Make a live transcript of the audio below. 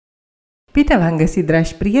Bine v-am găsit,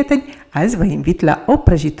 dragi prieteni! Azi vă invit la o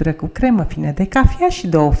prăjitură cu cremă fină de cafea și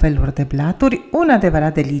două feluri de blaturi, un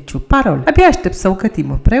adevărat deliciu parol. Abia aștept să o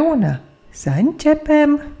gătim împreună. Să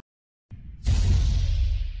începem!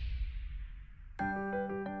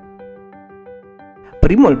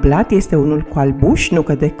 Primul blat este unul cu albuș,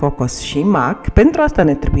 nucă de cocos și mac. Pentru asta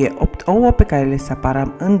ne trebuie 8 ouă pe care le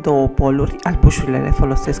separăm în două poluri. Albușurile le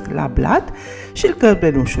folosesc la blat și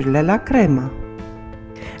gălbenușurile la cremă.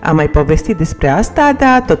 Am mai povestit despre asta,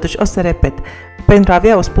 dar totuși o să repet. Pentru a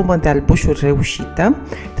avea o spumă de albușuri reușită,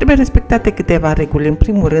 trebuie respectate câteva reguli. În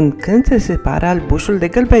primul rând, când se separă albușul de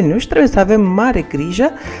gălbenuș, trebuie să avem mare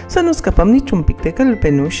grijă să nu scăpăm niciun pic de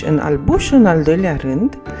gălbenuș în albuș. În al doilea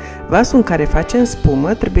rând, vasul în care facem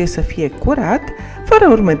spumă trebuie să fie curat,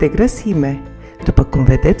 fără urme de grăsime. După cum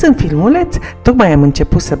vedeți în filmuleț, tocmai am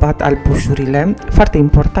început să bat albușurile. Foarte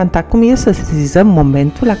important acum e să sesizăm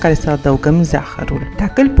momentul la care să adăugăm zahărul.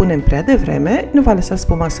 Dacă îl punem prea devreme, nu va lăsa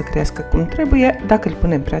spuma să crească cum trebuie. Dacă îl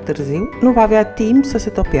punem prea târziu, nu va avea timp să se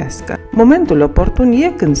topească. Momentul oportun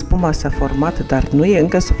e când spuma s-a format, dar nu e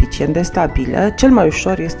încă suficient de stabilă. Cel mai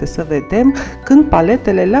ușor este să vedem când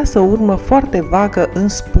paletele lasă o urmă foarte vagă în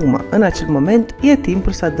spumă. În acel moment e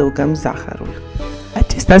timpul să adăugăm zahărul.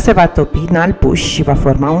 Acesta se va topi în albuș și va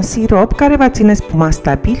forma un sirop care va ține spuma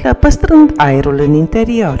stabilă, păstrând aerul în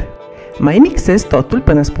interior. Mai mixez totul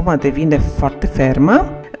până spuma devine foarte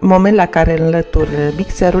fermă, moment la care înlătur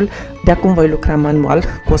mixerul. De acum voi lucra manual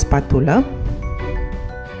cu o spatulă.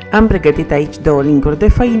 Am pregătit aici 2 linguri de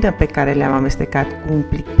făină pe care le-am amestecat cu un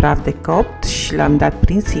plic praf de copt și le-am dat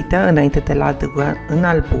prin sită înainte de a adăuga în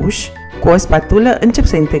albuș. Cu o spatulă încep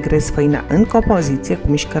să integrez făina în compoziție cu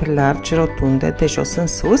mișcări largi, rotunde, de jos în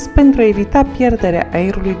sus, pentru a evita pierderea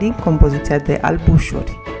aerului din compoziția de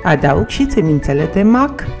albușuri. Adaug și semințele de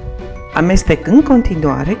mac. Amestec în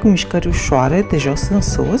continuare cu mișcări ușoare de jos în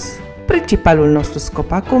sus. Principalul nostru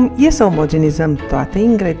scop acum e să omogenizăm toate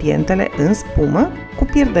ingredientele în spumă cu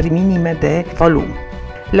pierderi minime de volum.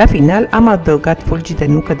 La final am adăugat fulgi de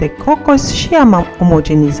nucă de cocos și am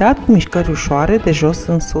omogenizat cu mișcări ușoare de jos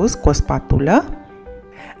în sus cu o spatulă.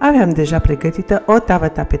 Aveam deja pregătită o tavă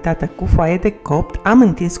tapetată cu foaie de copt, am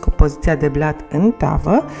întins compoziția de blat în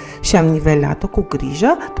tavă și am nivelat-o cu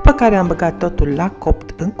grijă, după care am băgat totul la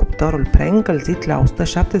copt în cuptorul preîncălzit la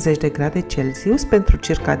 170 de grade Celsius pentru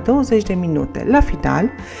circa 20 de minute. La final,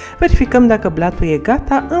 verificăm dacă blatul e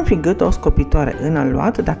gata, înfrigând o scopitoare în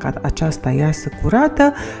aluat. Dacă aceasta iasă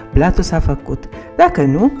curată, blatul s-a făcut. Dacă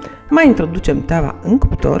nu, mai introducem tava în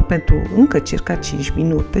cuptor pentru încă circa 5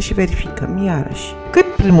 minute și verificăm iarăși. Cât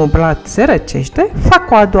primul blat se răcește,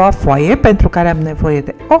 fac o a doua foaie pentru care am nevoie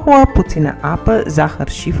de ouă, puțină apă, zahăr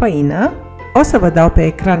și făină. O să vă dau pe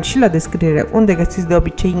ecran și la descriere, unde găsiți de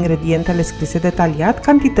obicei ingredientele scrise detaliat,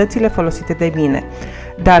 cantitățile folosite de mine.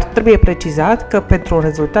 Dar trebuie precizat că pentru un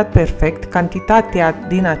rezultat perfect, cantitatea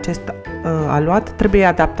din acest aluat trebuie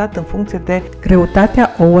adaptată în funcție de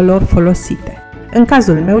greutatea ouălor folosite. În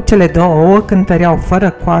cazul meu, cele 2 ouă cântăreau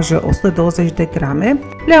fără coajă 120 de grame,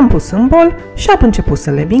 le-am pus în bol și am început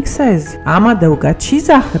să le mixez. Am adăugat și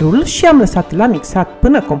zahărul și am lăsat la mixat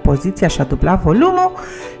până compoziția și-a dublat volumul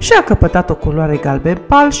și a căpătat o culoare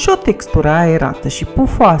galben-pal și o textură aerată și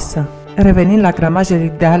pufoasă. Revenind la gramajele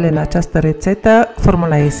ideale în această rețetă,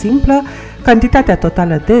 formula e simplă, cantitatea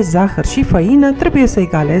totală de zahăr și făină trebuie să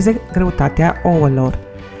egaleze greutatea ouălor.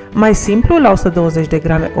 Mai simplu, la 120 de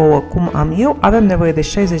grame ouă, cum am eu, avem nevoie de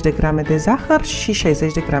 60 de grame de zahăr și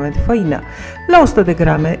 60 de grame de făină. La 100 de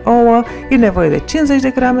grame ouă e nevoie de 50 de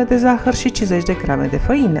grame de zahăr și 50 de grame de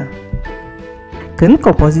făină. Când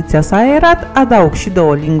compoziția s-a aerat, adaug și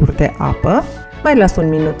 2 linguri de apă, mai las un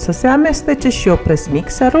minut să se amestece și opresc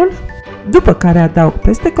mixerul, după care adaug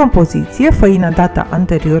peste compoziție făina dată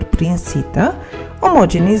anterior prin sită.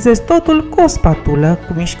 Omogenizez totul cu o spatulă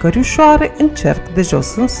cu mișcări ușoare în cerc de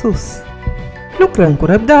jos în sus. Lucrăm cu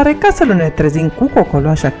răbdare ca să nu ne trezim cu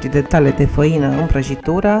cocoloașe accidentale de făină în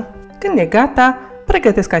prăjitură. Când e gata,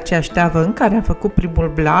 pregătesc aceeași tavă în care am făcut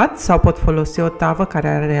primul blat sau pot folosi o tavă care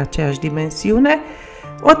are aceeași dimensiune.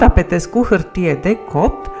 O tapetez cu hârtie de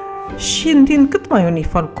copt și întind cât mai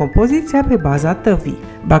uniform compoziția pe baza tăvii.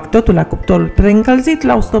 Bag totul la cuptorul preîncălzit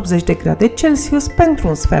la 180 de grade Celsius pentru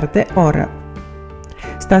un sfert de oră.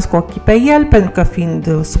 Stați cu ochii pe el, pentru că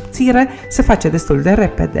fiind subțire, se face destul de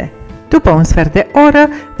repede. După un sfert de oră,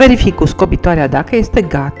 verific cu scobitoarea dacă este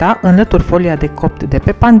gata, înlătur folia de copt de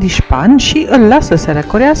pe pandișpan și îl las să se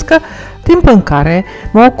răcorească, timp în care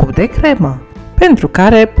mă ocup de cremă, pentru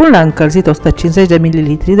care pun la încălzit 150 de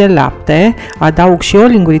ml de lapte, adaug și o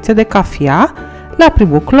linguriță de cafea. La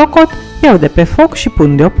primul clocot iau de pe foc și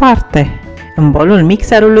pun deoparte. În bolul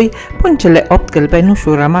mixerului pun cele 8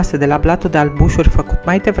 gălbenușuri rămase de la blatul de albușuri făcut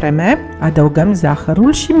mai devreme, adăugăm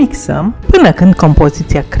zahărul și mixăm până când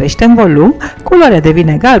compoziția crește în volum, culoarea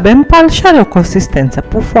devine galben pal și are o consistență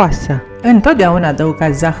pufoasă. Întotdeauna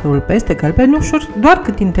adăugați zahărul peste gălbenușuri doar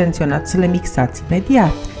cât intenționați să le mixați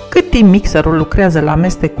imediat. Cât timp mixerul lucrează la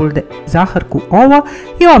amestecul de zahăr cu ouă,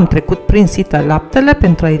 eu am trecut prin sită laptele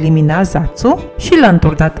pentru a elimina zațul și l-am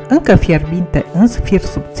turnat încă fierbinte în fir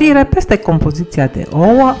subțire peste compoziția de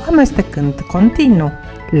ouă, amestecând continuu.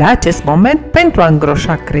 La acest moment, pentru a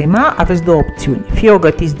îngroșa crema, aveți două opțiuni, fie o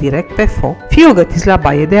gătiți direct pe foc, fie o gătiți la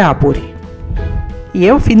baie de aburi.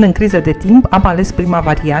 Eu, fiind în criză de timp, am ales prima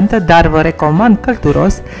variantă, dar vă recomand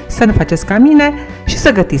călduros să nu faceți ca mine și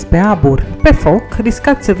să gătiți pe abur. Pe foc,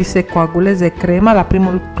 riscați să vi se coaguleze crema la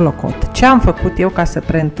primul clocot. Ce am făcut eu ca să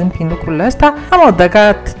preîntâmpin lucrul ăsta? Am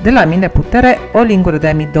adăugat de la mine putere o lingură de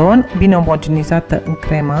amidon, bine omogenizată în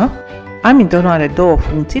cremă. Amidonul are două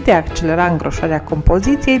funcții, de a accelera îngroșarea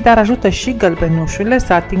compoziției, dar ajută și gălbenușurile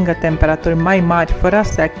să atingă temperaturi mai mari fără a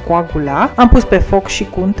se coagula. Am pus pe foc și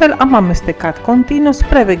cu untel, am amestecat continuu,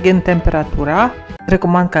 supravegând temperatura.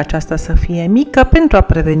 Recomand ca aceasta să fie mică pentru a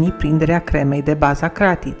preveni prinderea cremei de baza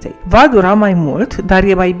cratiței. Va dura mai mult, dar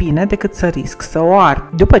e mai bine decât să risc să o ard.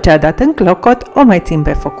 După ce a dat în clocot, o mai țin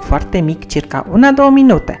pe foc foarte mic, circa 1-2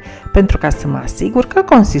 minute, pentru ca să mă asigur că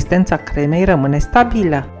consistența cremei rămâne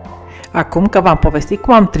stabilă. Acum că v-am povestit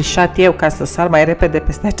cum am trișat eu ca să sar mai repede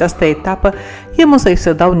peste această etapă, e musai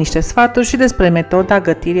să dau niște sfaturi și despre metoda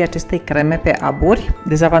gătirii acestei creme pe aburi.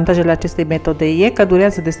 Dezavantajele acestei metode e că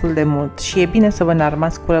durează destul de mult și e bine să vă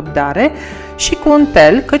înarmați cu răbdare și cu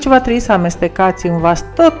untel, căci va trebui să amestecați în vas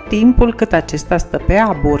tot timpul cât acesta stă pe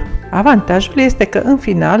abur. Avantajul este că în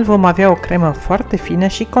final vom avea o cremă foarte fină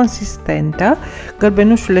și consistentă,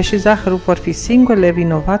 gălbenușurile și zahărul vor fi singurele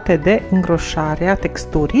vinovate de îngroșarea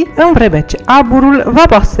texturii, în vreme ce aburul va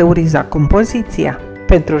pasteuriza compoziția.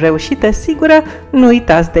 Pentru reușită sigură, nu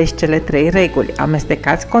uitați deci cele 3 reguli.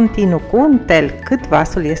 Amestecați continuu cu untel cât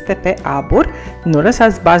vasul este pe abur, nu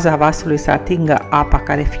lăsați baza vasului să atingă apa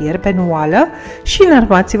care fierbe în oală și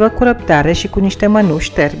înarmați-vă cu răbdare și cu niște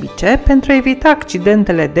mănuși termice pentru a evita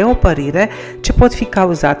accidentele de opărire ce pot fi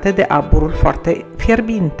cauzate de aburul foarte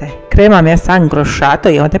fierbinte. Crema mea s-a îngroșat, o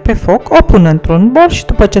iau de pe foc, o pun într-un bol și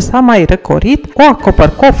după ce s-a mai răcorit, o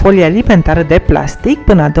acopăr cu o folie alimentară de plastic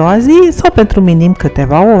până a doua zi sau pentru minim câteva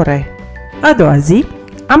ore. A doua zi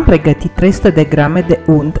am pregătit 300 de grame de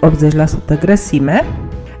unt 80% grăsime.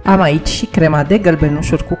 Am aici și crema de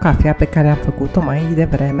gălbenușuri cu cafea pe care am făcut-o mai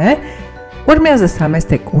devreme. Urmează să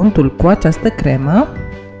amestec untul cu această cremă.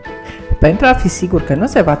 Pentru a fi sigur că nu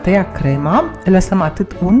se va tăia crema, lăsăm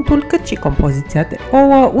atât untul cât și compoziția de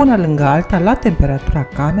ouă una lângă alta la temperatura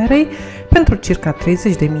camerei pentru circa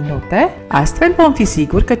 30 de minute. Astfel vom fi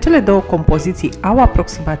siguri că cele două compoziții au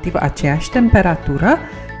aproximativ aceeași temperatură.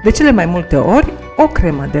 De cele mai multe ori, o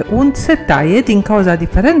cremă de unt se taie din cauza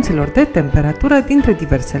diferențelor de temperatură dintre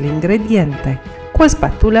diversele ingrediente. Cu o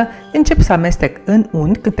spatulă încep să amestec în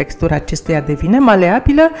unt, când textura acestuia devine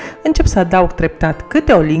maleabilă, încep să adaug treptat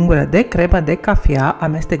câte o lingură de cremă de cafea,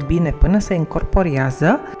 amestec bine până se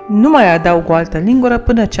incorporează, nu mai adaug o altă lingură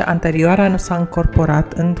până ce anterioara nu s-a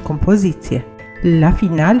incorporat în compoziție. La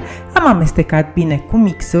final am amestecat bine cu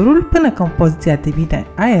mixerul până compoziția devine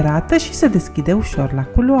aerată și se deschide ușor la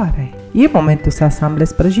culoare. E momentul să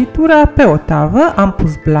asamblez prăjitura. Pe o tavă am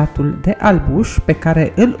pus blatul de albuș pe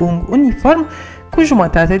care îl ung uniform cu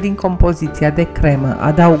jumătate din compoziția de cremă.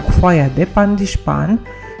 Adaug foaia de pandișpan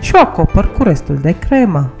și o acopăr cu restul de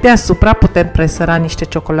cremă. Deasupra putem presăra niște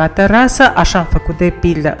ciocolată rasă, așa am făcut de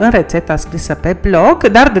pildă în rețeta scrisă pe blog,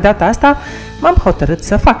 dar de data asta m-am hotărât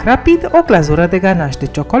să fac rapid o glazură de ganache de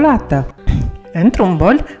ciocolată. Într-un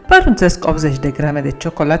bol părunțesc 80 de grame de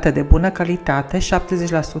ciocolată de bună calitate, 70%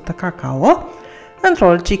 cacao. Într-o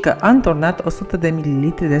olcică am turnat 100 de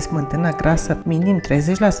ml de smântână grasă, minim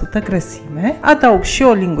 30% grăsime. Adaug și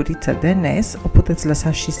o linguriță de ness, o puteți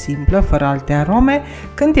lăsa și simplă, fără alte arome.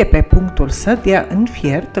 Când e pe punctul să dea în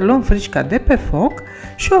fiert, luăm frișca de pe foc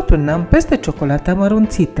și o turnăm peste ciocolată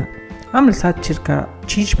mărunțită. Am lăsat circa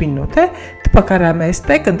 5 minute, după care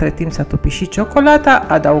amestec, între timp s-a topit și ciocolata,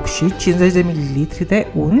 adaug și 50 de ml de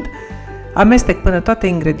unt, amestec până toate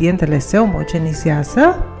ingredientele se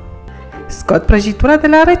omogenizează. Scot prăjitura de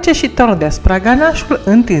la rece și torn deasupra ganașul,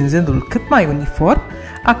 întinzându-l cât mai uniform,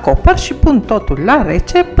 acopăr și pun totul la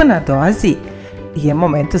rece până a doua zi. E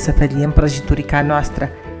momentul să feliem prăjiturica noastră.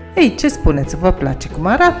 Ei, ce spuneți? Vă place cum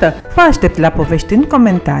arată? Vă aștept la povești în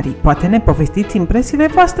comentarii. Poate ne povestiți impresiile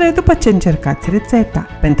voastre după ce încercați rețeta.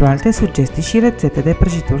 Pentru alte sugestii și rețete de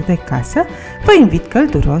prăjituri de casă, vă invit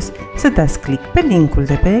călduros să dați click pe linkul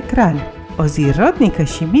de pe ecran. O zi rodnică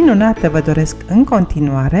și minunată vă doresc în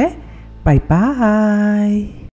continuare. Bye bye!